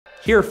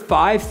Here are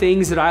 5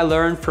 things that I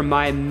learned from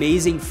my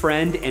amazing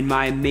friend and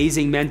my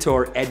amazing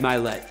mentor, Ed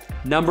Mylett.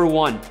 Number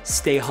 1,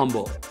 stay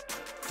humble.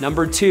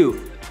 Number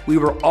 2, we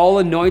were all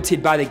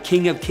anointed by the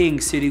King of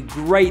Kings to do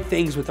great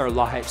things with our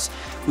lives.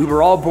 We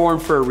were all born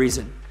for a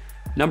reason.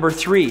 Number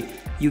 3,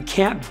 you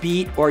can't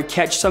beat or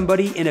catch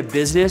somebody in a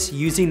business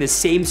using the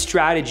same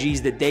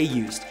strategies that they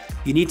used.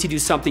 You need to do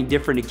something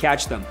different to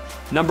catch them.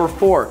 Number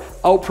 4,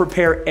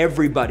 out-prepare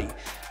everybody.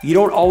 You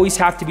don't always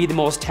have to be the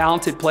most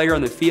talented player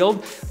on the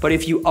field, but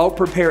if you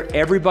out-prepare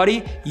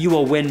everybody, you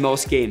will win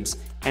most games.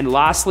 And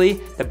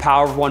lastly, the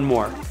power of one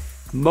more.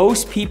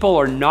 Most people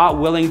are not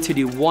willing to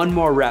do one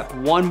more rep,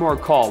 one more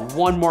call,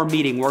 one more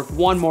meeting, work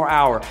one more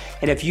hour.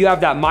 And if you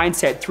have that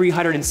mindset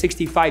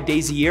 365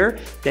 days a year,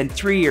 then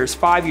 3 years,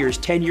 5 years,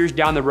 10 years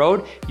down the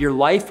road, your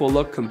life will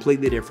look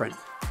completely different.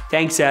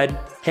 Thanks, Ed.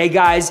 Hey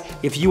guys,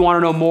 if you want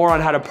to know more on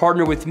how to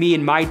partner with me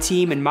and my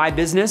team and my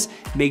business,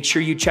 make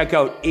sure you check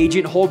out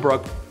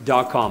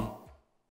agentholbrook.com.